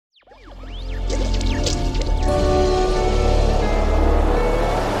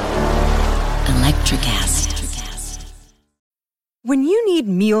need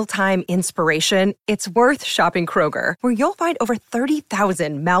mealtime inspiration? It's worth shopping Kroger, where you'll find over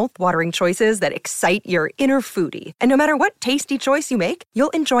 30,000 mouth-watering choices that excite your inner foodie. And no matter what tasty choice you make,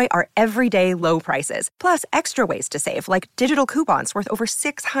 you'll enjoy our everyday low prices, plus extra ways to save, like digital coupons worth over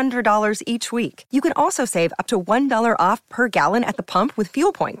 $600 each week. You can also save up to $1 off per gallon at the pump with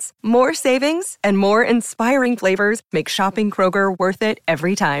fuel points. More savings and more inspiring flavors make shopping Kroger worth it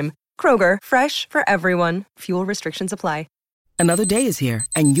every time. Kroger, fresh for everyone. Fuel restrictions apply. Another day is here,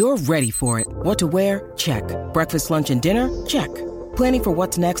 and you're ready for it. What to wear? Check. Breakfast, lunch, and dinner? Check. Planning for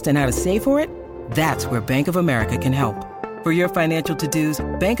what's next and how to save for it? That's where Bank of America can help. For your financial to-dos,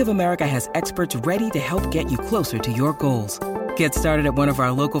 Bank of America has experts ready to help get you closer to your goals. Get started at one of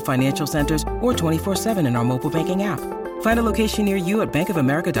our local financial centers or 24/7 in our mobile banking app. Find a location near you at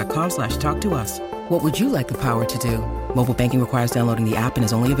bankofamerica.com/talktous. What would you like the power to do? Mobile banking requires downloading the app and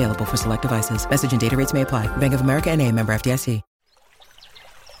is only available for select devices. Message and data rates may apply. Bank of America N.A., member FDIC.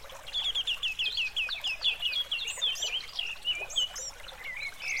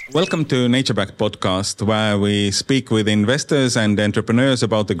 Welcome to NatureBack podcast, where we speak with investors and entrepreneurs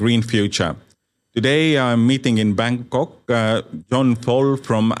about the green future. Today, I'm meeting in Bangkok, Djoann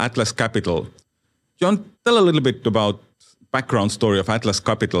from Atlas Capital. Djoann, tell a little bit about background story of Atlas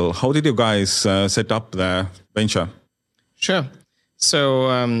Capital. How did you guys set up the venture? Sure. So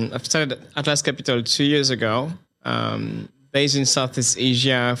I've started Atlas Capital 2 years ago, based in Southeast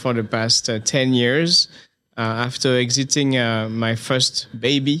Asia for the past 10 years. After exiting my first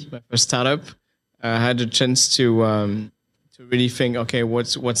baby, my first startup, I had a chance to really think, okay,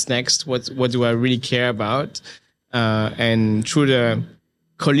 what's next? What do I really care about? And through the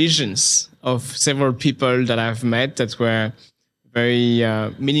collisions of several people that I've met that were very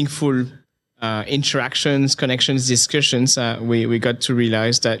meaningful interactions, connections, discussions, we got to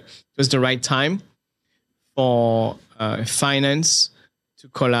realize that it was the right time for finance to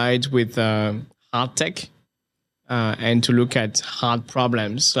collide with hard tech and to look at hard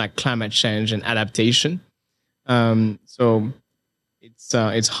problems like climate change and adaptation. So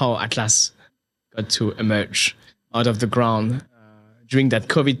it's how Atlas got to emerge out of the ground during that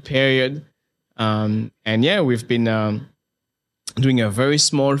COVID period. And yeah, we've been doing a very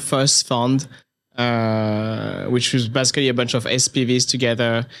small first fund, which was basically a bunch of SPVs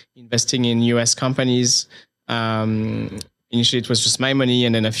together, investing in US companies. Initially, it was just my money,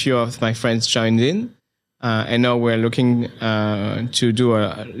 and then a few of my friends joined in. And now we're looking to do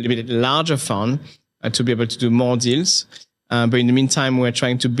a little bit larger fund to be able to do more deals. But in the meantime, we're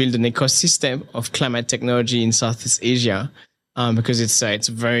trying to build an ecosystem of climate technology in Southeast Asia because it's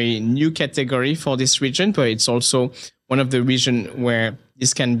a very new category for this region, but it's also one of the regions where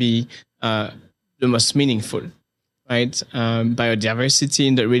this can be the most meaningful, right? Biodiversity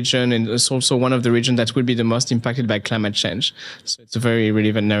in the region, and it's also one of the regions that will be the most impacted by climate change. So it's a very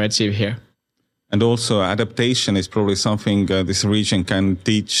relevant narrative here. And also adaptation is probably something this region can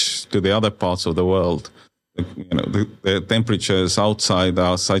teach to the other parts of the world. The temperatures outside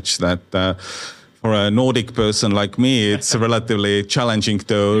are such that for a Nordic person like me, it's relatively challenging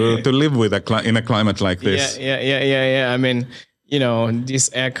to live with in a climate like this. Yeah. I mean, this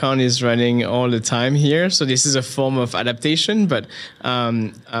aircon is running all the time here. So this is a form of adaptation. But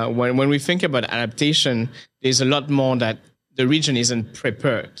when we think about adaptation, there's a lot more that the region isn't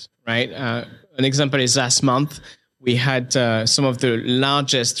prepared, right? An example is last month, we had some of the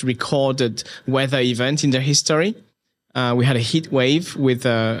largest recorded weather event in their history. We had a heat wave with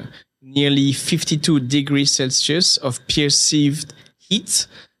nearly 52 degrees Celsius of perceived heat.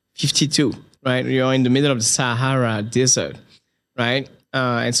 52, right? You're in the middle of the Sahara Desert, right?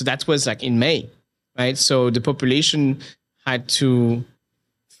 And so that was like in May, right? So the population had to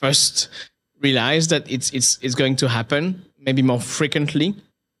first realize that it's going to happen, maybe more frequently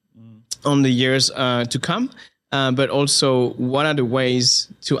on the years to come. But also, what are the ways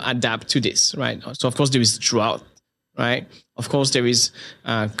to adapt to this, right? So, of course, there is drought, right? Of course, there is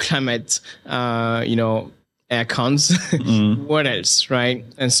climate, air cons. What else, right?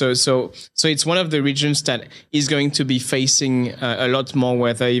 And so it's one of the regions that is going to be facing a lot more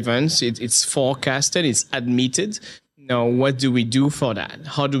weather events. It's forecasted, it's admitted. Now, what do we do for that?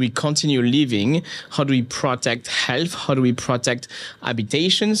 How do we continue living? How do we protect health? How do we protect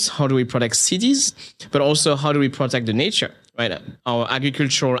habitations? How do we protect cities? But also, how do we protect the nature, right? Our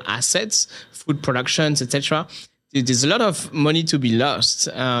agricultural assets, food productions, etc. There's a lot of money to be lost.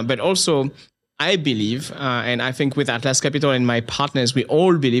 But also, I believe, and I think with Atlas Capital and my partners, we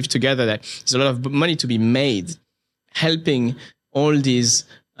all believe together that there's a lot of money to be made helping all these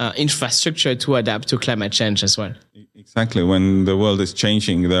infrastructure to adapt to climate change as well. Exactly. When the world is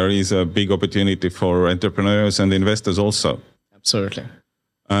changing, there is a big opportunity for entrepreneurs and investors also. Absolutely.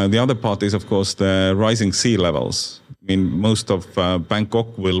 The other part is, of course, the rising sea levels. I mean, most of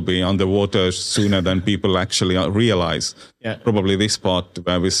Bangkok will be underwater sooner than people actually realize. Yeah. Probably this part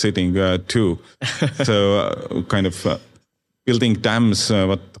where we're sitting too. So building dams,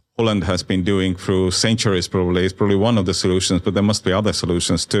 what Holland has been doing through centuries probably is probably one of the solutions, but there must be other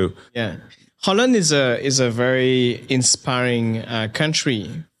solutions too. Yeah. Holland is a very inspiring country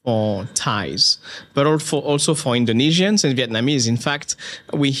for Thais, but also for Indonesians and Vietnamese. In fact,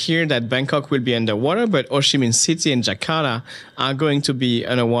 we hear that Bangkok will be underwater, but Ho Chi Minh City and Jakarta are going to be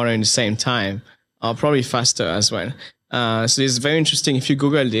underwater in the same time, probably faster as well. So it's very interesting. If you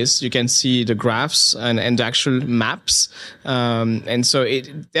Google this, you can see the graphs and the actual maps. And so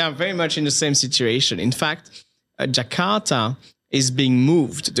they are very much in the same situation. In fact, Jakarta is being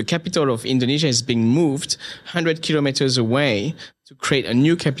moved. The capital of Indonesia is being moved 100 kilometers away to create a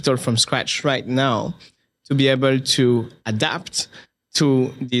new capital from scratch right now to be able to adapt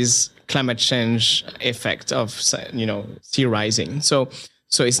to this climate change effect of, sea rising. So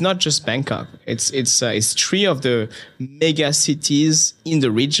it's not just Bangkok. It's three of the mega cities in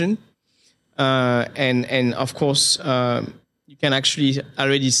the region, and of course you can actually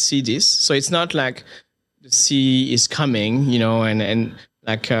already see this. So it's not like the sea is coming, and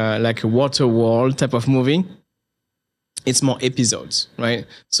like a water wall type of movie. It's more episodes, right?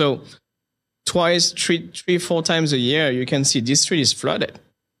 So twice, three, 4 times a year, you can see this street is flooded,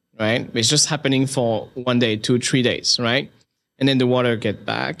 right? It's just happening for 1 day, 2, 3 days, right? And then the water get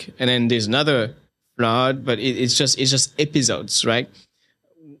back, and then there's another flood, but it's just episodes, right?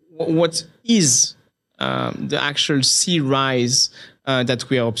 What is the actual sea rise that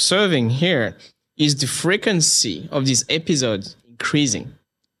we are observing here is the frequency of these episodes increasing.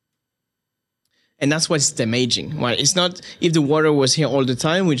 And that's what's damaging. Well, it's not if the water was here all the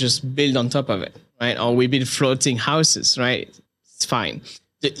time, we just build on top of it, right? Or we build floating houses, right? It's fine.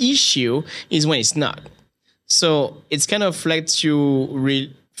 The issue is when it's not. So it's kind of lets you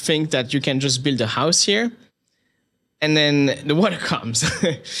think that you can just build a house here, and then the water comes.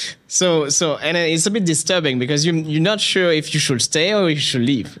 So and it's a bit disturbing because you're not sure if you should stay or you should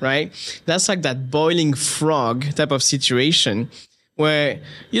leave, right? That's like that boiling frog type of situation where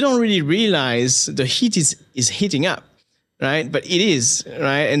you don't really realize the heat is heating up, right? But it is,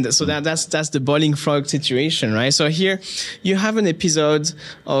 right? And so that's the boiling frog situation, right? So here you have an episode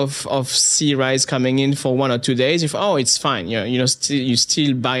of sea rise coming in for 1 or 2 days. It's fine. You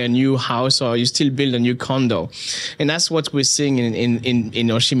still buy a new house or you still build a new condo. And that's what we're seeing in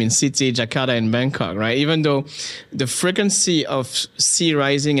Ho Chi Minh City, Jakarta, and Bangkok, right? Even though the frequency of sea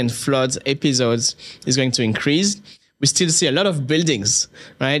rising and floods episodes is going to increase, we still see a lot of buildings,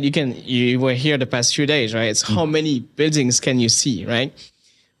 right? You were here the past few days, right? It's how many buildings can you see, right?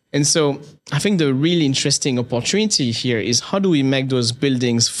 And so I think the really interesting opportunity here is how do we make those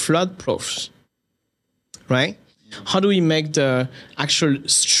buildings flood-proof, right? How do we make the actual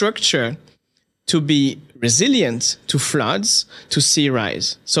structure to be resilient to floods, to sea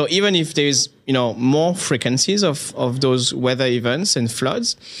rise? So even if there's, more frequencies of those weather events and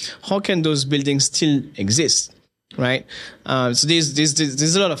floods, how can those buildings still exist? Right. So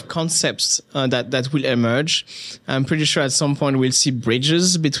there's a lot of concepts that will emerge. I'm pretty sure at some point we'll see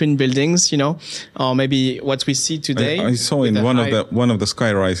bridges between buildings, or maybe what we see today. I saw in one of the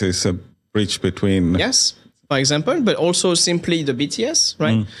sky rises a bridge between. Yes, for example, but also simply the BTS,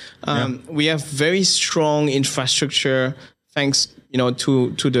 right? We have very strong infrastructure thanks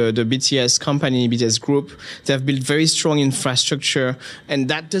to the BTS company, BTS group. They have built very strong infrastructure, and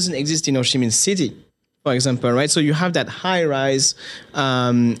that doesn't exist in Ho Chi Minh City, for example, right? So you have that high-rise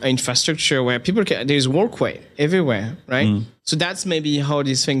infrastructure where there's walkway everywhere, right? So that's maybe how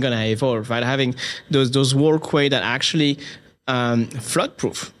this thing gonna evolve, right? Having those walkway that actually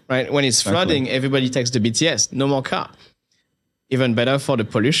flood-proof, right? When it's flooding, everybody takes the BTS, no more car. Even better for the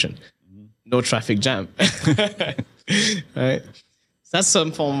pollution, no traffic jam, right? So that's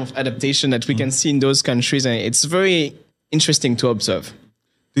some form of adaptation that we can see in those countries, and it's very interesting to observe.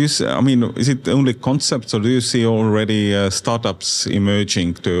 Is it only concepts, or do you see already startups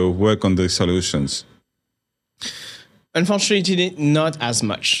emerging to work on these solutions? Unfortunately, not as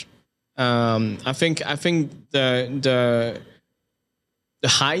much. I think the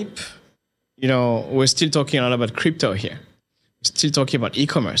hype, we're still talking a lot about crypto here. We're still talking about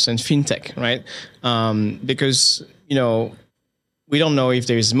e-commerce and fintech, right? Because we don't know if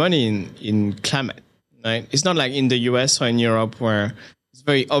there is money in climate, right? It's not like in the US or in Europe where it's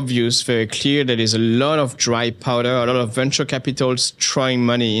very obvious, very clear that there's a lot of dry powder, a lot of venture capitals throwing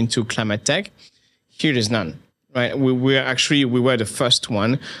money into ClimateTech. Here there's none, right? We were the first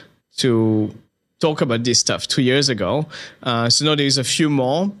one to talk about this stuff 2 years ago. So now there's a few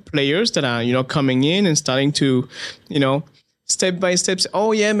more players that are, coming in and starting to, step by step,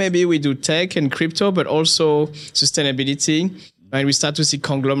 oh yeah, maybe we do tech and crypto, but also sustainability. Right? We start to see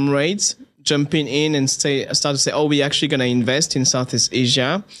conglomerates jumping in and start to say, oh, we're actually going to invest in Southeast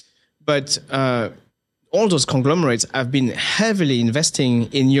Asia. But all those conglomerates have been heavily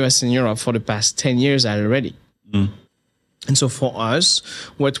investing in US and Europe for the past 10 years already. And so for us,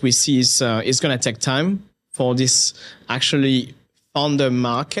 what we see is it's going to take time for this actually founder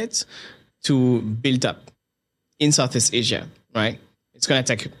market to build up in Southeast Asia, right? It's going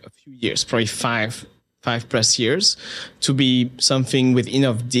to take a few years, probably five plus years to be something with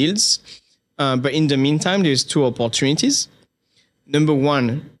enough deals. But in the meantime, there's two opportunities. Number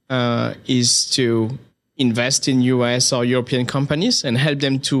one is to invest in US or European companies and help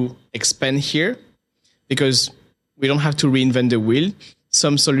them to expand here, because we don't have to reinvent the wheel.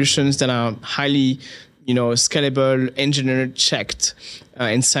 Some solutions that are highly, scalable, engineered, checked,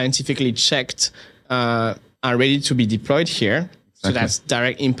 and scientifically checked are ready to be deployed here. Exactly. So that's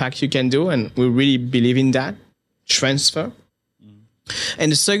direct impact you can do, and we really believe in that transfer.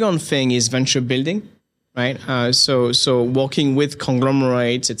 And the second thing is venture building, right? So working with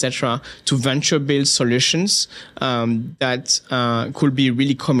conglomerates, etc., to venture build solutions that could be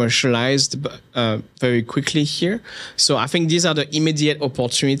really commercialized very quickly here. So I think these are the immediate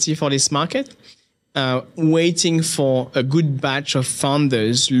opportunity for this market. Waiting for a good batch of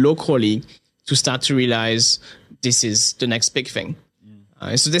founders locally to start to realize this is the next big thing.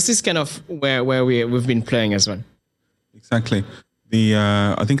 So this is kind of where we've been playing as well. Exactly.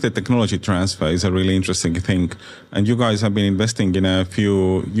 I think the technology transfer is a really interesting thing. And you guys have been investing in a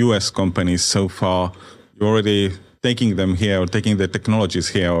few US companies so far. You're already taking them here or taking the technologies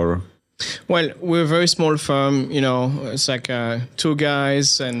here, or? Well, we're a very small firm, it's like two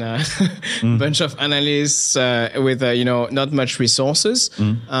guys and a bunch of analysts with, not much resources.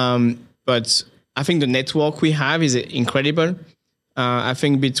 But I think the network we have is incredible. I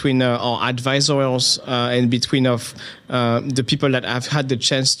think between our advisors and between the people that I've had the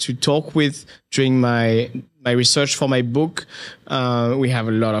chance to talk with during my research for my book, we have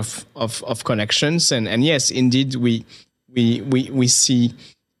a lot of connections. And yes, indeed, we see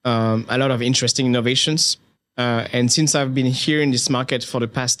a lot of interesting innovations. And since I've been here in this market for the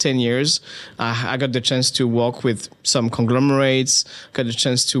past 10 years, I got the chance to work with some conglomerates, got the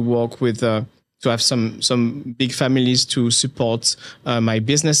chance to work with to have some big families to support my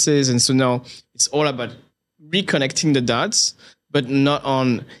businesses. And so now it's all about reconnecting the dots, but not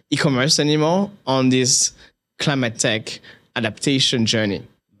on e-commerce anymore, on this ClimateTech adaptation journey,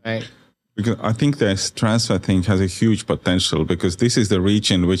 right? Because I think this transfer thing has a huge potential, because this is the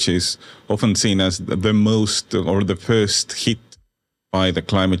region which is often seen as the most or the first hit by the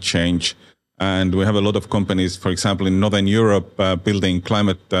climate change. And we have a lot of companies, for example, in Northern Europe, building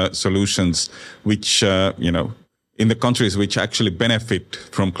climate solutions, which, in the countries which actually benefit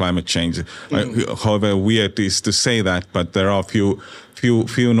from climate change. However weird it is to say that, but there are few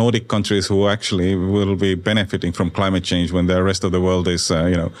Nordic countries who actually will be benefiting from climate change when the rest of the world is,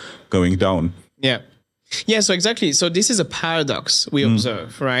 going down. Yeah. Yeah, so exactly. So this is a paradox we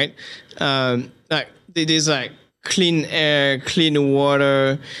observe, right? Like it is like clean air, clean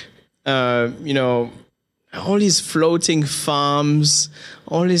water, all these floating farms,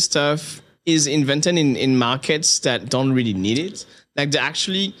 all this stuff is invented in markets that don't really need it. Like the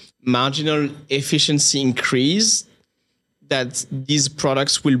actually marginal efficiency increase that these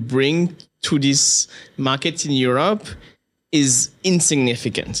products will bring to this market in Europe is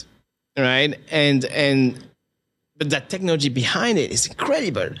insignificant, right? But that technology behind it is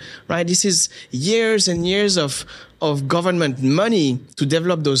incredible, right? This is years and years of government money to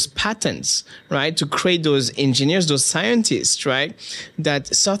develop those patents, right? To create those engineers, those scientists, right?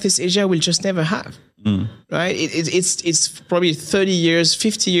 That Southeast Asia will just never have, right? It's probably 30 years,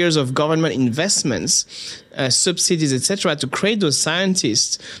 50 years of government investments, subsidies, etc., to create those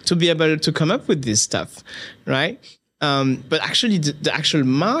scientists to be able to come up with this stuff, right? But actually, the actual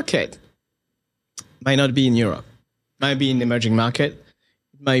market might not be in Europe. Might be in emerging market,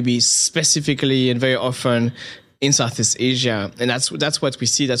 might be specifically and very often in Southeast Asia, and that's what we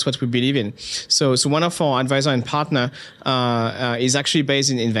see. That's what we believe in. So one of our advisor and partner is actually based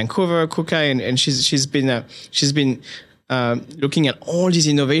in Vancouver, Kuka, and she's been looking at all these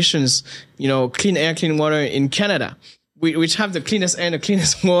innovations. Clean air, clean water in Canada, which have the cleanest air and the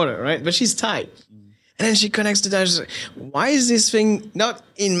cleanest water, right? But she's Thai. And then she connects the dots. Why is this thing not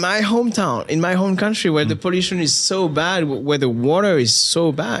in my hometown, in my home country, where the pollution is so bad, where the water is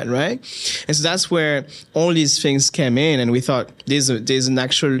so bad, right? And so that's where all these things came in. And we thought there's an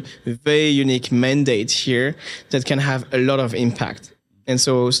actual very unique mandate here that can have a lot of impact. And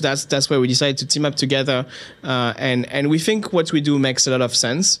so that's where we decided to team up together. And we think what we do makes a lot of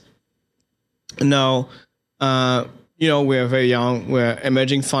sense. Now, we're very young. We're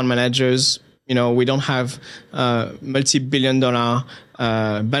emerging fund managers. We don't have multi-billion-dollar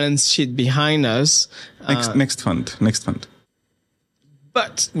balance sheet behind us. Next fund.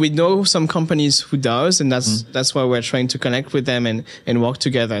 But we know some companies who does, and that's why we're trying to connect with them and work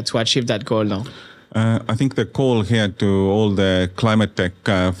together to achieve that goal now. I think the call here to all the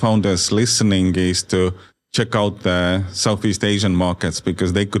ClimateTech founders listening is to check out the Southeast Asian markets,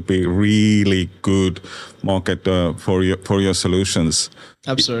 because they could be really good market for your solutions.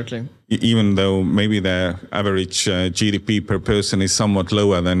 Absolutely. Even though maybe the average GDP per person is somewhat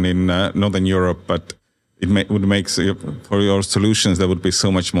lower than in Northern Europe, but would make for your solutions there would be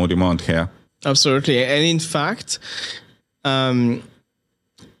so much more demand here. Absolutely, and in fact,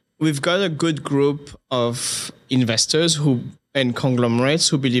 we've got a good group of investors and conglomerates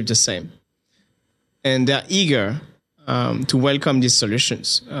who believe the same. And they're eager to welcome these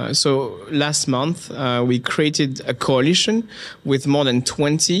solutions. So last month, we created a coalition with more than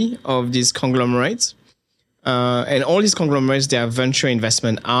 20 of these conglomerates. And all these conglomerates, they have venture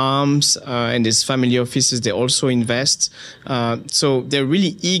investment arms, and these family offices, they also invest. So they're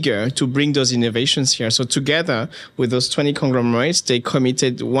really eager to bring those innovations here. So together with those 20 conglomerates, they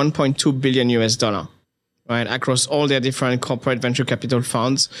committed $1.2 billion US, right, across all their different corporate venture capital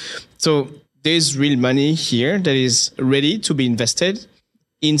funds. So there's real money here that is ready to be invested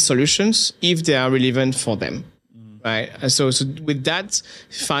in solutions if they are relevant for them, right? And so with that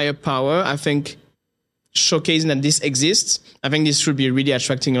firepower, I think showcasing that this exists, I think this should be really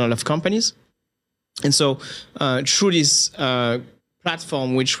attracting a lot of companies. And so through this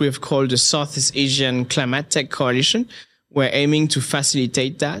platform, which we've called the Southeast Asian ClimateTech Coalition, we're aiming to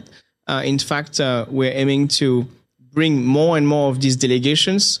facilitate that. In fact, we're aiming to bring more and more of these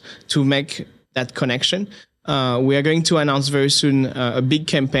delegations to make that connection. We are going to announce very soon a big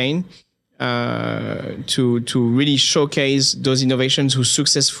campaign to really showcase those innovations who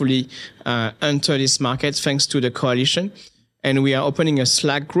successfully enter this market thanks to the coalition. And we are opening a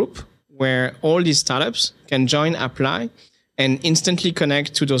Slack group where all these startups can join, apply, and instantly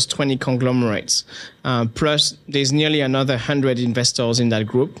connect to those 20 conglomerates. Plus, there's nearly another 100 investors in that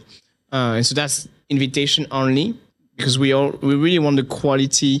group. And so that's invitation only, because we really want the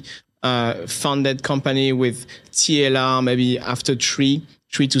quality funded company with TLR maybe after 3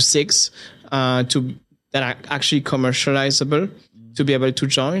 to 6 that are actually commercializable to be able to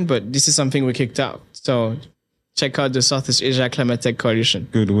join. But this is something we kicked out. So check out the Southeast Asia ClimateTech Coalition.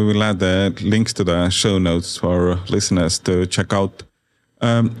 Good. We will add the links to the show notes for listeners to check out.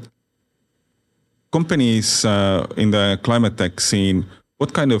 Companies in the ClimateTech scene,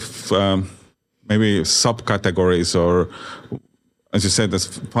 what kind of maybe subcategories, or as you said, this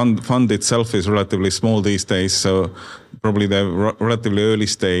fund itself is relatively small these days, so probably the relatively early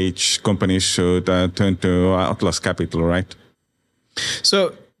stage companies should turn to Atlas Capital, right?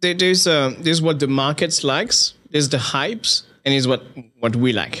 So there's what the market likes, there's the hypes, and is what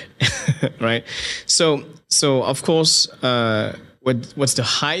we like, right? So of course, what's the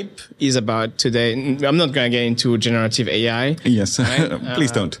hype is about today. I'm not going to get into generative AI. Yes, right?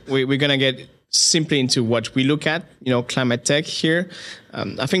 Please don't. We're going to get simply into what we look at, ClimateTech here.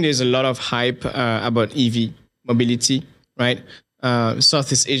 I think there's a lot of hype about EV mobility, right?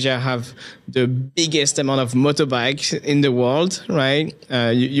 Southeast Asia have the biggest amount of motorbikes in the world, right?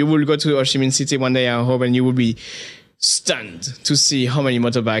 You will go to Ho Chi Minh City one day at home and you will be stunned to see how many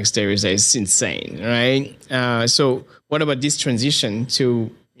motorbikes there is. It's insane, right? So what about this transition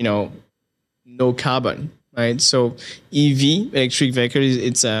to, no carbon? Right, so EV, electric vehicle,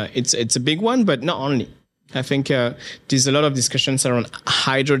 it's a big one, but not only. I think there's a lot of discussions around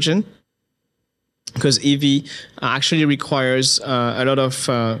hydrogen, because EV actually requires a lot of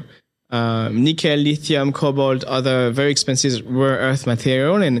nickel, lithium, cobalt, other very expensive rare earth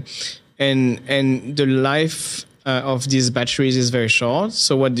material, and the life of these batteries is very short.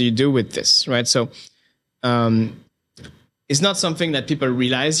 So what do you do with this, right? So it's not something that people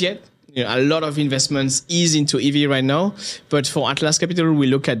realize yet. A lot of investments is into EV right now, but for Atlas Capital, we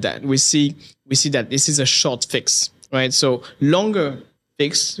look at that. We see that this is a short fix, right? So longer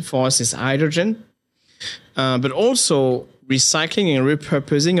fix for us is hydrogen, but also recycling and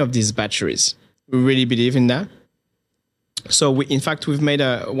repurposing of these batteries. We really believe in that. So we've made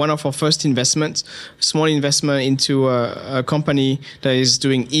one of our first investments, small investment into a company that is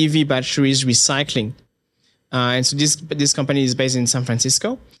doing EV batteries recycling. And so this company is based in San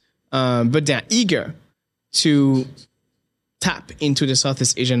Francisco, but they're eager to tap into the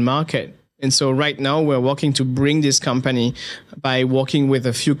Southeast Asian market. And so right now we're working to bring this company by working with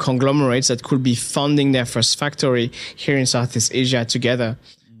a few conglomerates that could be funding their first factory here in Southeast Asia together.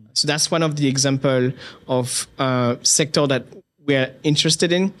 So that's one of the example of sector that we're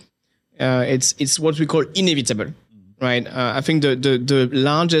interested in. It's what we call inevitable, right? I think the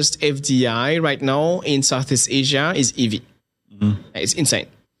largest FDI right now in Southeast Asia is EV. It's insane.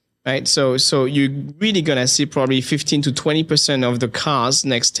 Right, so you're really gonna see probably 15 to 20% of the cars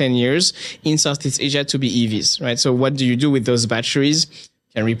next 10 years in Southeast Asia to be EVs. Right, so what do you do with those batteries?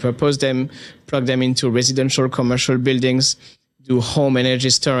 You can repurpose them, plug them into residential, commercial buildings, do home energy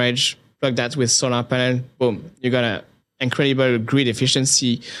storage, plug that with solar panel. Boom, you got an incredible grid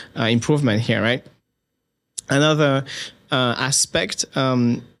efficiency improvement here. Right. Another aspect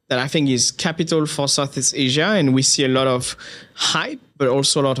that I think is capital for Southeast Asia, and we see a lot of hype, but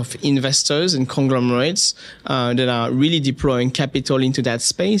also a lot of investors and conglomerates that are really deploying capital into that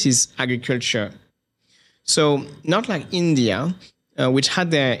space, is agriculture. So not like India, which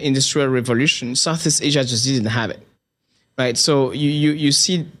had their industrial revolution, Southeast Asia just didn't have it. Right, so you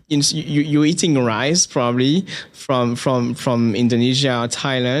see you're eating rice probably from Indonesia or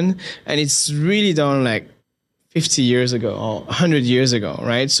Thailand, and it's really done like 50 years ago or 100 years ago,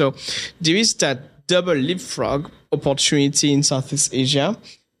 right? So there is that double leapfrog opportunity in Southeast Asia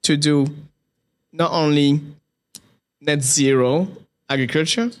to do not only net zero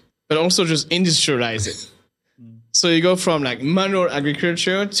agriculture, but also just industrialize it. So you go from like manual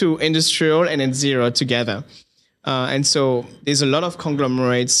agriculture to industrial and net zero together. And so there's a lot of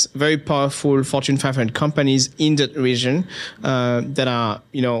conglomerates, very powerful Fortune 500 companies in that region that are,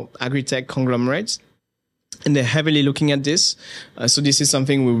 agri-tech conglomerates. And they're heavily looking at this. So this is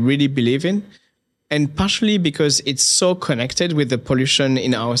something we really believe in. And partially because it's so connected with the pollution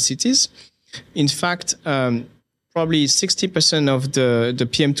in our cities. In fact, probably 60% of the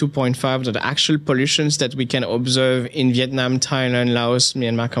PM 2.5, the actual pollutions that we can observe in Vietnam, Thailand, Laos,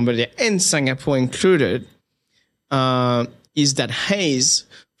 Myanmar, Cambodia, and Singapore included, is that haze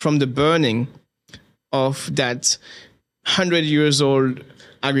from the burning of that 100 years old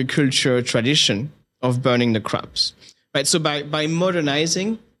agriculture tradition of burning the crops, right? So by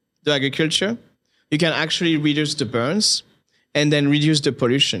modernizing the agriculture, you can actually reduce the burns and then reduce the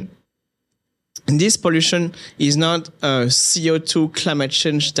pollution. And this pollution is not CO2 climate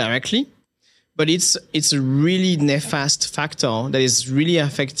change directly, but it's a really nefast factor that is really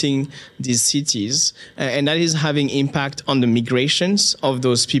affecting these cities, and that is having impact on the migrations of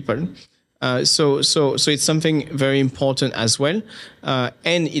those people. So it's something very important as well,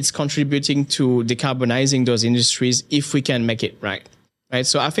 and it's contributing to decarbonizing those industries if we can make it right. Right.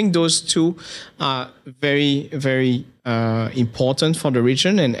 So I think those two are very, very important for the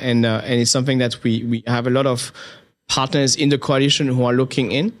region, and it's something that we have a lot of partners in the coalition who are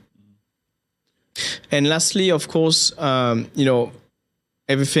looking in. And lastly, of course,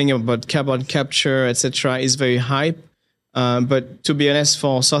 everything about carbon capture, etc., is very hype. But to be honest,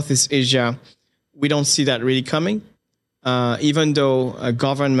 for Southeast Asia, we don't see that really coming. Even though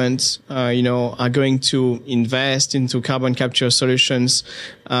governments, are going to invest into carbon capture solutions,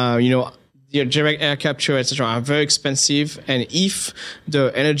 the direct air capture, etc., are very expensive. And if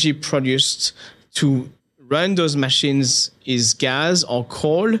the energy produced to run those machines is gas or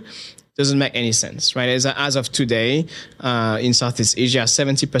coal, doesn't make any sense, right? As of today, in Southeast Asia,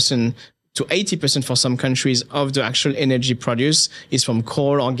 70% to 80% for some countries of the actual energy produced is from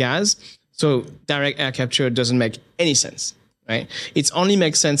coal or gas. So direct air capture doesn't make any sense, right? It only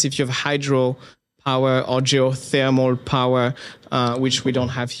makes sense if you have hydro power or geothermal power, which we don't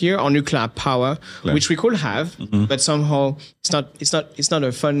have here, or nuclear power, which we could have, but somehow it's not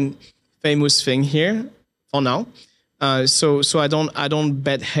a fun, famous thing here for now. So I don't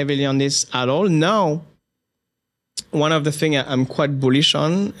bet heavily on this at all. Now, one of the things I'm quite bullish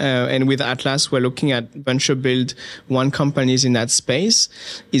on, and with Atlas, we're looking at venture build one companies in that space,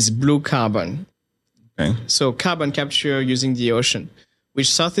 is blue carbon. Okay. So carbon capture using the ocean, which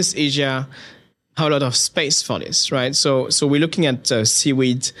Southeast Asia have a lot of space for this, right? So we're looking at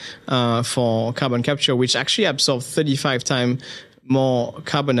seaweed for carbon capture, which actually absorbs 35 times more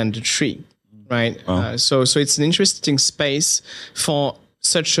carbon than the tree, right? Wow. So it's an interesting space for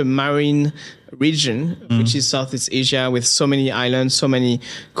such a marine region, which is Southeast Asia, with so many islands, so many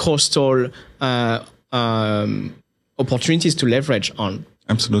coastal opportunities to leverage on.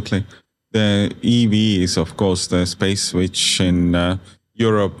 Absolutely. the EV is, of course, the space which in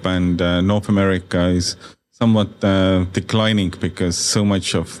Europe and North America is somewhat declining because so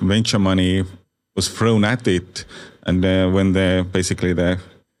much of venture money was thrown at it. And when the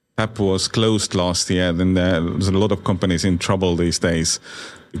tap was closed last year, then there's a lot of companies in trouble these days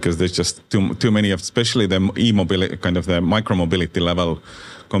because there's just too many of, especially the e-mobility, kind of the micro-mobility level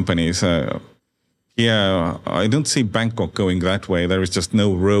companies. Here, I don't see Bangkok going that way. There is just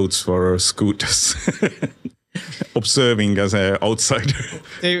no roads for scooters. Observing as an outsider.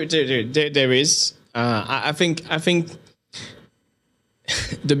 There is. I think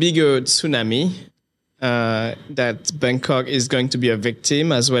the bigger tsunami that Bangkok is going to be a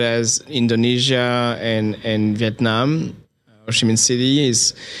victim, as well as Indonesia and Vietnam, Ho Chi Minh City,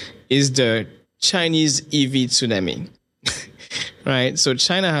 is the Chinese EV tsunami, right? So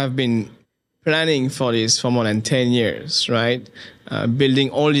China have been planning for this for more than 10 years, right? Building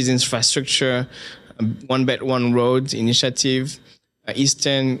all this infrastructure, One Belt, One Road initiative,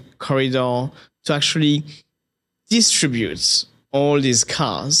 Eastern Corridor, to actually distribute all these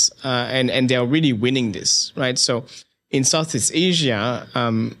cars, and they are really winning this, right? So in Southeast Asia,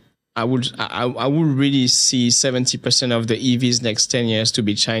 I would really see 70% of the EVs next 10 years to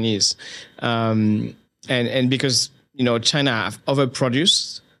be Chinese, and because China have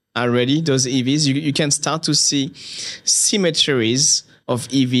overproduced already those EVs, you can start to see cemeteries of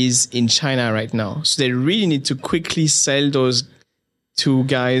EVs in China right now. So they really need to quickly sell those two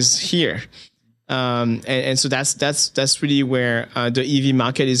guys here. And so that's really where the EV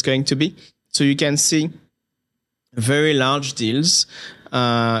market is going to be. So you can see very large deals.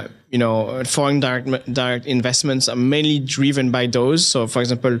 Foreign direct investments are mainly driven by those. So, for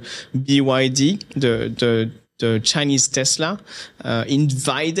example, BYD, the Chinese Tesla,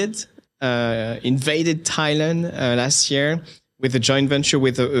 invaded Thailand last year with a joint venture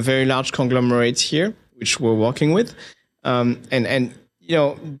with a very large conglomerate here, which we're working with,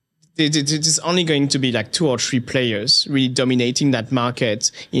 there's only going to be like 2 or 3 players really dominating that market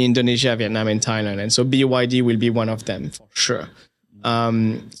in Indonesia, Vietnam, and Thailand, and so BYD will be one of them for sure.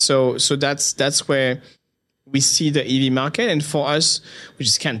 So that's where we see the EV market, and for us, we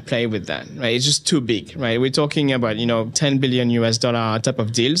just can't play with that, right? It's just too big, right? We're talking about $10 billion type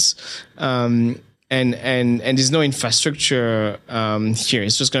of deals, and there's no infrastructure here.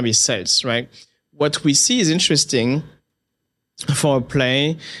 It's just going to be sales, right? What we see is interesting for a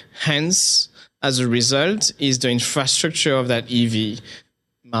play. Hence, as a result, is the infrastructure of that EV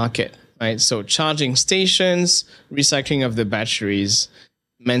market, right? So charging stations, recycling of the batteries,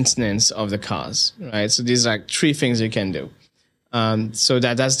 maintenance of the cars, right? So these are 3 things you can do. So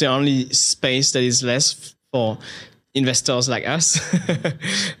that's the only space that is less for investors like us.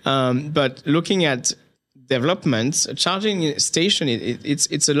 But looking at developments, a charging station,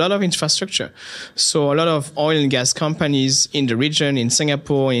 it's a lot of infrastructure. So a lot of oil and gas companies in the region, in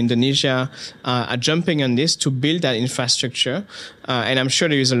Singapore, Indonesia, are jumping on this to build that infrastructure. And I'm sure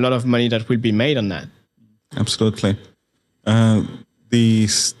there is a lot of money that will be made on that. Absolutely. For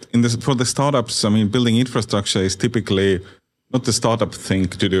the startups, I mean, building infrastructure is typically not the startup thing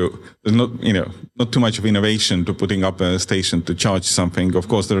to do. There's not too much of innovation to putting up a station to charge something. Of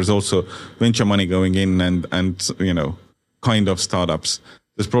course, there is also venture money going in and kind of startups.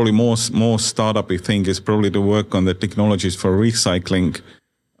 There's probably more startup-y thing is probably to work on the technologies for recycling,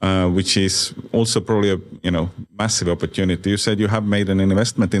 which is also probably a massive opportunity. You said you have made an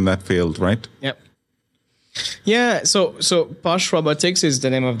investment in that field, right? Yep. Yeah, so Posh Robotics is the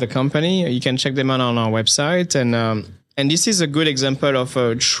name of the company. You can check them out on our website, and this is a good example of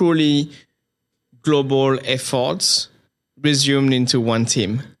a truly global effort resumed into one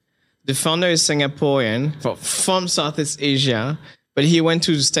team. The founder is Singaporean from Southeast Asia, but he went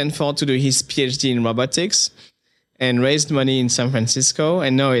to Stanford to do his PhD in robotics and raised money in San Francisco,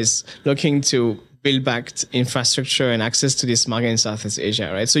 and now is looking to build back infrastructure and access to this market in Southeast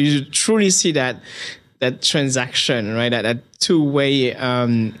Asia, right? So you truly see that transaction, right? That two-way,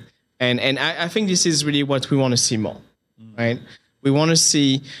 and I think this is really what we want to see more, right? We want to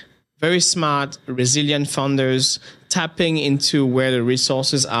see very smart, resilient founders tapping into where the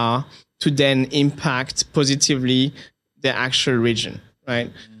resources are to then impact positively the actual region,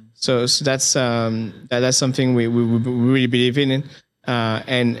 right? So that's something we really believe in,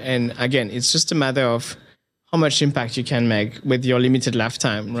 and again, it's just a matter of how much impact you can make with your limited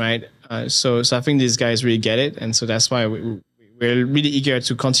lifetime, right? So I think these guys really get it, and so that's why we're really eager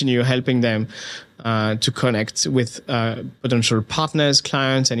to continue helping them to connect with potential partners,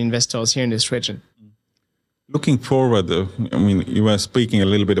 clients, and investors here in this region. Looking forward, I mean, you were speaking a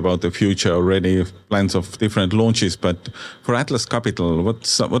little bit about the future already, plans of different launches, but for Atlas Capital,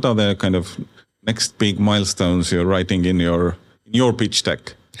 what are the kind of next big milestones you're writing in your pitch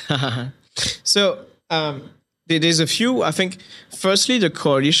deck? So there's a few. I think, firstly, the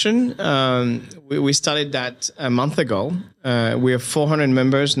coalition, we started that a month ago. We have 400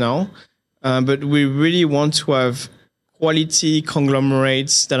 members now, but we really want to have quality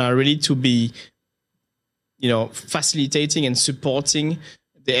conglomerates that are ready to be facilitating and supporting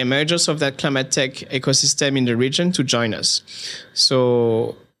the emergence of that ClimateTech ecosystem in the region to join us.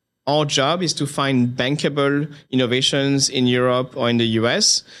 So our job is to find bankable innovations in Europe or in the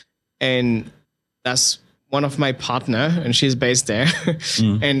US. And that's one of my partner, and she's based there.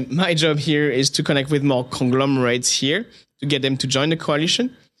 And my job here is to connect with more conglomerates here to get them to join the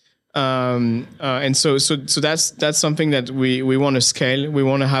coalition. And so that's something that we want to scale. We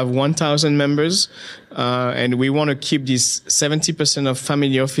want to have 1,000 members, and we want to keep these 70% of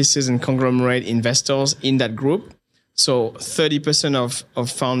family offices and conglomerate investors in that group. So 30% of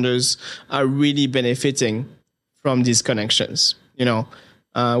founders are really benefiting from these connections.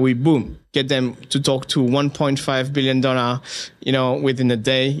 We get them to talk to $1.5 billion, within a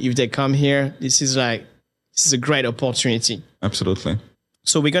day. If they come here, this is a great opportunity. Absolutely.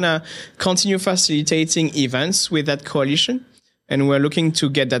 So we're going to continue facilitating events with that coalition. And we're looking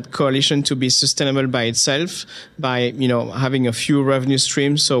to get that coalition to be sustainable by itself by, having a few revenue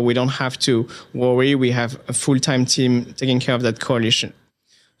streams. So we don't have to worry. We have a full-time team taking care of that coalition.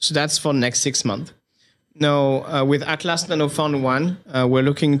 So that's for the next 6 months. Now, with Atlas Nano Fund 1, we're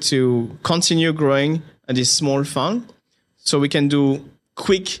looking to continue growing this small fund. So we can do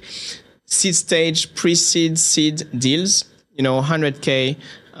quick seed stage, pre-seed, seed deals. 100K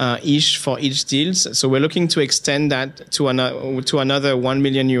ish for each deal. So we're looking to extend that to another $1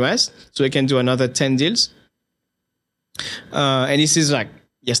 million US. So we can do another 10 deals. And this is like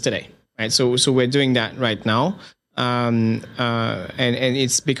yesterday, right? So we're doing that right now. And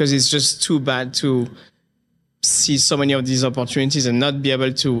it's because it's just too bad to see so many of these opportunities and not be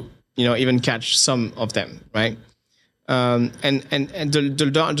able to, even catch some of them, right? And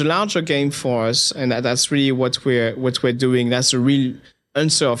the larger game for us, and that's really what we're doing. That's the real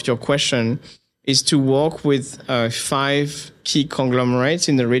answer of your question, is to work with 5 key conglomerates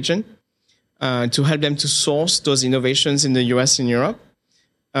in the region to help them to source those innovations in the US and Europe,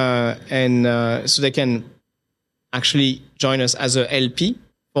 and so they can actually join us as a LP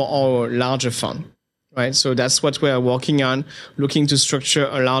for our larger fund. Right, so that's what we're working on, looking to structure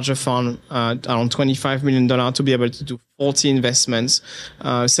a larger fund around $25 million to be able to do 40 investments,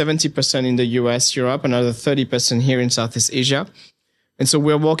 70% in the US, Europe, another 30% here in Southeast Asia. And so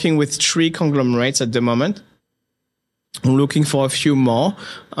we're working with 3 conglomerates at the moment. We're looking for a few more,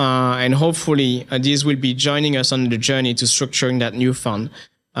 and hopefully these will be joining us on the journey to structuring that new fund.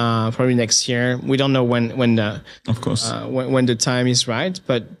 Probably next year. We don't know when the time is right,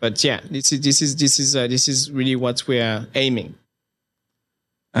 but yeah, this is really what we are aiming.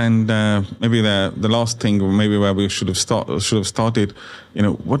 And maybe the last thing, maybe where we should have started.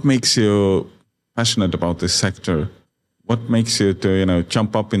 What makes you passionate about this sector? What makes you to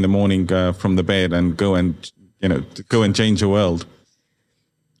jump up in the morning from the bed and go and change the world?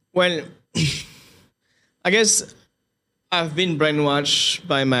 Well, I guess I've been brainwashed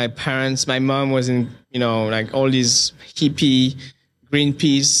by my parents. My mom was in, all these hippie,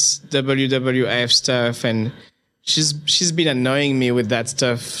 Greenpeace, WWF stuff, and she's been annoying me with that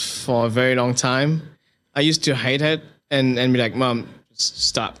stuff for a very long time. I used to hate it and be like, Mom, just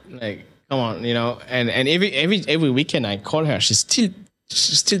stop, come on, And every weekend I call her. She's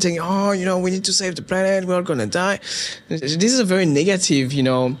still thinking, we need to save the planet. We're all gonna die. This is a very negative,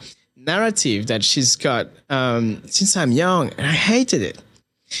 narrative that she's got since I'm young, and I hated it.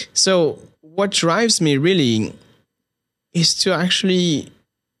 So what drives me really is to actually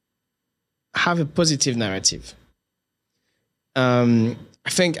have a positive narrative. I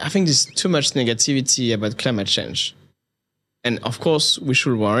think there's too much negativity about climate change, and of course we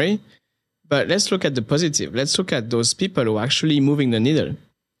should worry, but let's look at the positive. Let's look at those people who are actually moving the needle.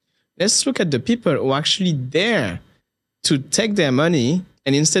 Let's look at the people who are actually there to take their money,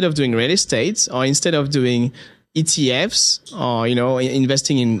 and instead of doing real estate, or instead of doing ETFs, or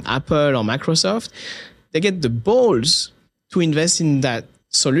investing in Apple or Microsoft, they get the balls to invest in that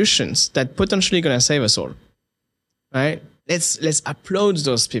solutions that potentially going to save us all. Right? Let's applaud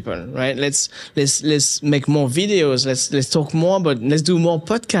those people. Right? Let's make more videos. Let's talk more about. Let's do more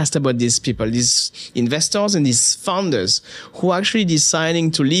podcasts about these people, these investors and these founders who are actually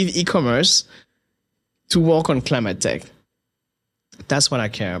deciding to leave e-commerce to work on climate tech. That's what I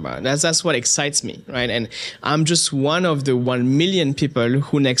care about. That's what excites me, right? And I'm just one of the 1 million people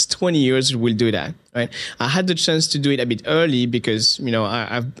who next 20 years will do that, right? I had the chance to do it a bit early because,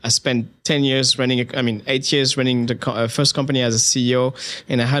 I spent 8 years running the first company as a CEO,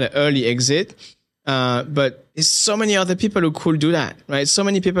 and I had an early exit. But there's so many other people who could do that, right? So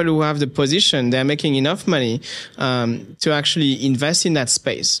many people who have the position, they're making enough money to actually invest in that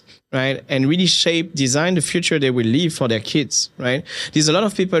space, right? And really design the future they will leave for their kids, right? There's a lot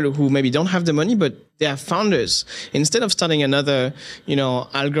of people who maybe don't have the money, but they are founders. Instead of starting another,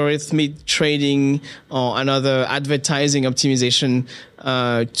 algorithmic trading or another advertising optimization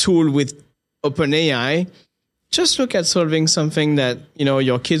tool with OpenAI, just look at solving something that,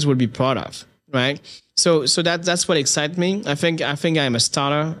 your kids will be proud of. Right. So that's what excites me. I think I'm a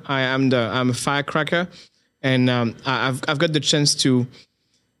starter. I'm a firecracker, and I've got the chance to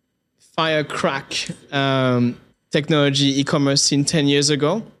firecrack technology e-commerce in 10 years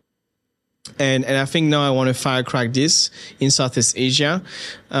ago. And I think now I want to firecrack this in Southeast Asia.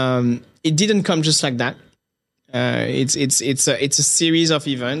 It didn't come just like that. It's a series of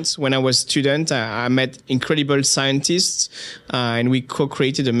events. When I was a student, I met incredible scientists, and we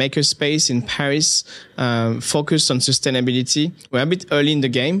co-created a makerspace in Paris, focused on sustainability. We're a bit early in the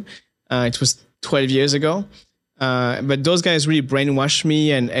game. It was 12 years ago. But those guys really brainwashed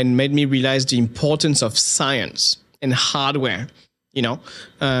me and made me realize the importance of science and hardware,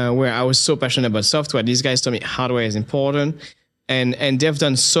 where I was so passionate about software. These guys told me hardware is important. And they've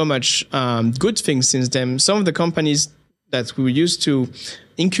done so much good things since then. Some of the companies that we used to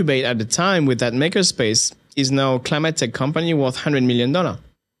incubate at the time with that makerspace is now ClimateTech company worth $100 million,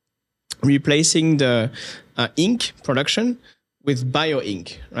 replacing the ink production with bio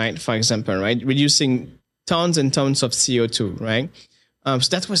ink, right? For example, right, reducing tons and tons of CO2, right? So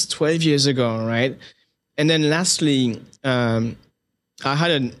that was 12 years ago, right? And then lastly, I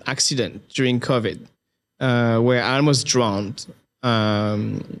had an accident during COVID where I almost drowned.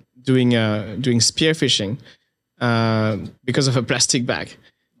 Doing spearfishing because of a plastic bag.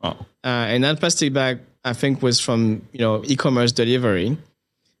 Oh. And that plastic bag, I think, was from e-commerce delivery.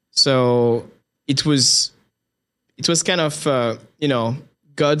 So it was kind of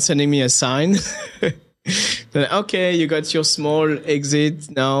God sending me a sign. That, okay, you got your small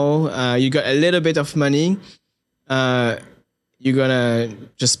exit now. You got a little bit of money. You're gonna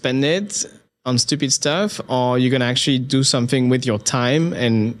just spend it on stupid stuff, or you're gonna actually do something with your time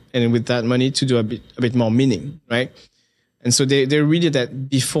and with that money to do a bit more meaning, right? And so they really did that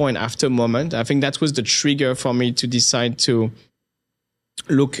before and after moment. I think that was the trigger for me to decide to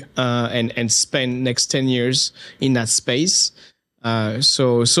look and spend next 10 years in that space.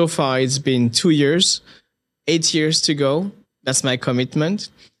 So far it's been 2 years, 8 years to go. That's my commitment.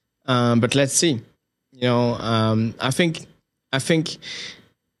 But let's see.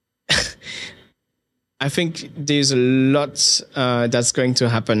 I think there's a lot that's going to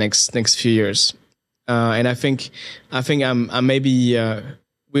happen next few years, and I think I'm maybe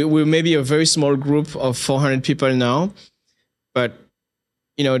we're maybe a very small group of 400 people now, but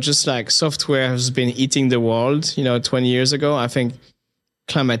just like software has been eating the world, 20 years ago, I think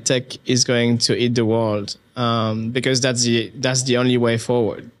ClimateTech is going to eat the world because that's the only way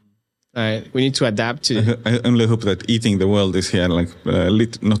forward. Right, we need to adapt to. I only hope that eating the world is here, like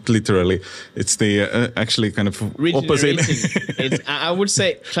not literally. It's the actually kind of opposite. I would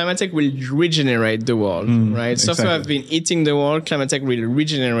say ClimateTech will regenerate the world, right? Exactly. Software have been eating the world. ClimateTech will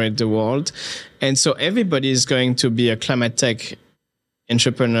regenerate the world, and so everybody is going to be a ClimateTech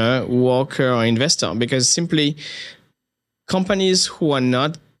entrepreneur, worker, or investor, because simply companies who are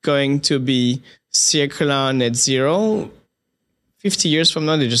not going to be circular net zero, 50 years from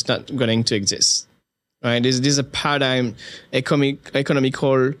now, they're just not going to exist, right? There's a paradigm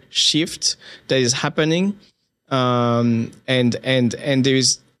economical shift that is happening, and there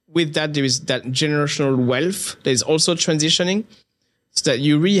is that generational wealth that is also transitioning, so that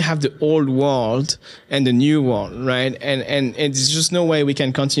you really have the old world and the new world, right? And there's just no way we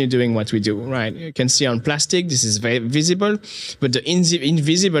can continue doing what we do, right? You can see on plastic, this is very visible, but the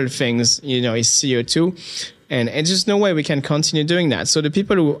invisible things, is CO2. And there's just no way we can continue doing that. So the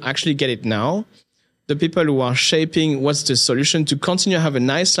people who actually get it now, the people who are shaping what's the solution to continue to have a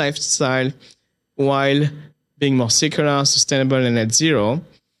nice lifestyle while being more circular, sustainable, and net zero,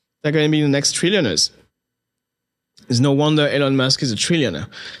 they're going to be the next trillionaires. There's no wonder Elon Musk is a trillionaire,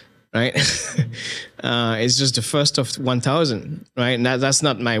 right? It's just the first of 1,000, right? And that's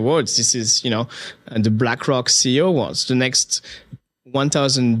not my words. This is, the BlackRock CEO words. The next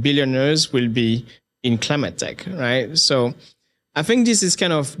 1,000 billionaires will be in ClimateTech, right? So I think this is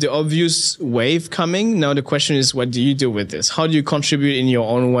kind of the obvious wave coming. Now the question is, what do you do with this? How do you contribute in your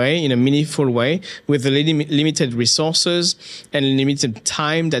own way, in a meaningful way, with the limited resources and limited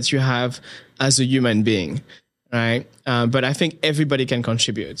time that you have as a human being, right? But I think everybody can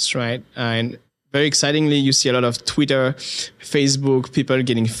contribute, right? And very excitingly, you see a lot of Twitter, Facebook, people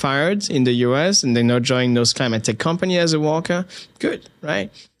getting fired in the US, and they're now joining those ClimateTech company as a worker. Good, right?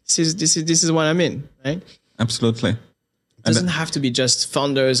 This is what I mean, right? Absolutely. It doesn't have to be just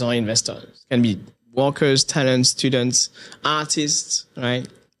founders or investors. It can be workers, talents, students, artists, right?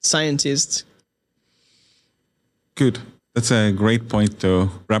 Scientists. Good. That's a great point to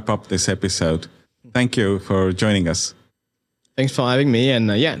wrap up this episode. Thank you for joining us. Thanks for having me.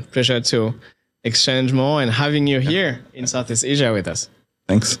 And pleasure to exchange more and having you here in Southeast Asia with us.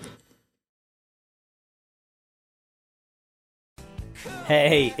 Thanks.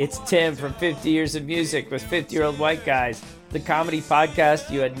 Hey, it's Tim from 50 Years of Music with 50-Year-Old White Guys, the comedy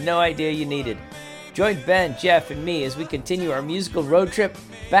podcast you had no idea you needed. Join Ben, Jeff, and me as we continue our musical road trip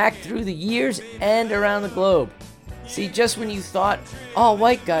back through the years and around the globe. See, just when you thought all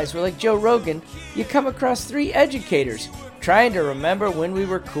white guys were like Joe Rogan, you come across 3 educators trying to remember when we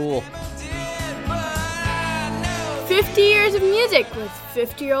were cool. 50 Years of Music with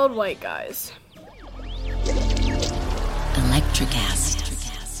 50-Year-Old White Guys. Electricast.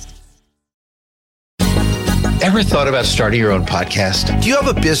 Ever thought about starting your own podcast? Do you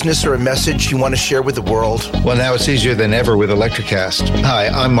have a business or a message you want to share with the world? Well, now it's easier than ever with Electricast. Hi,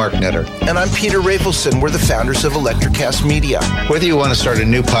 I'm Mark Netter. And I'm Peter Rafelson. We're the founders of Electricast Media. Whether you want to start a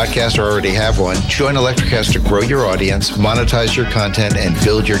new podcast or already have one, join Electricast to grow your audience, monetize your content, and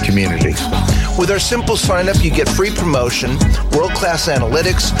build your community. With our simple sign-up, you get free promotion, world-class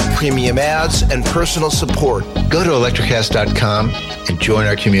analytics, premium ads, and personal support. Go to electricast.com and join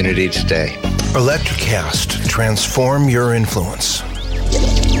our community today. Electricast. Transform your influence.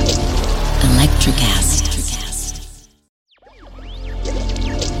 Electricast.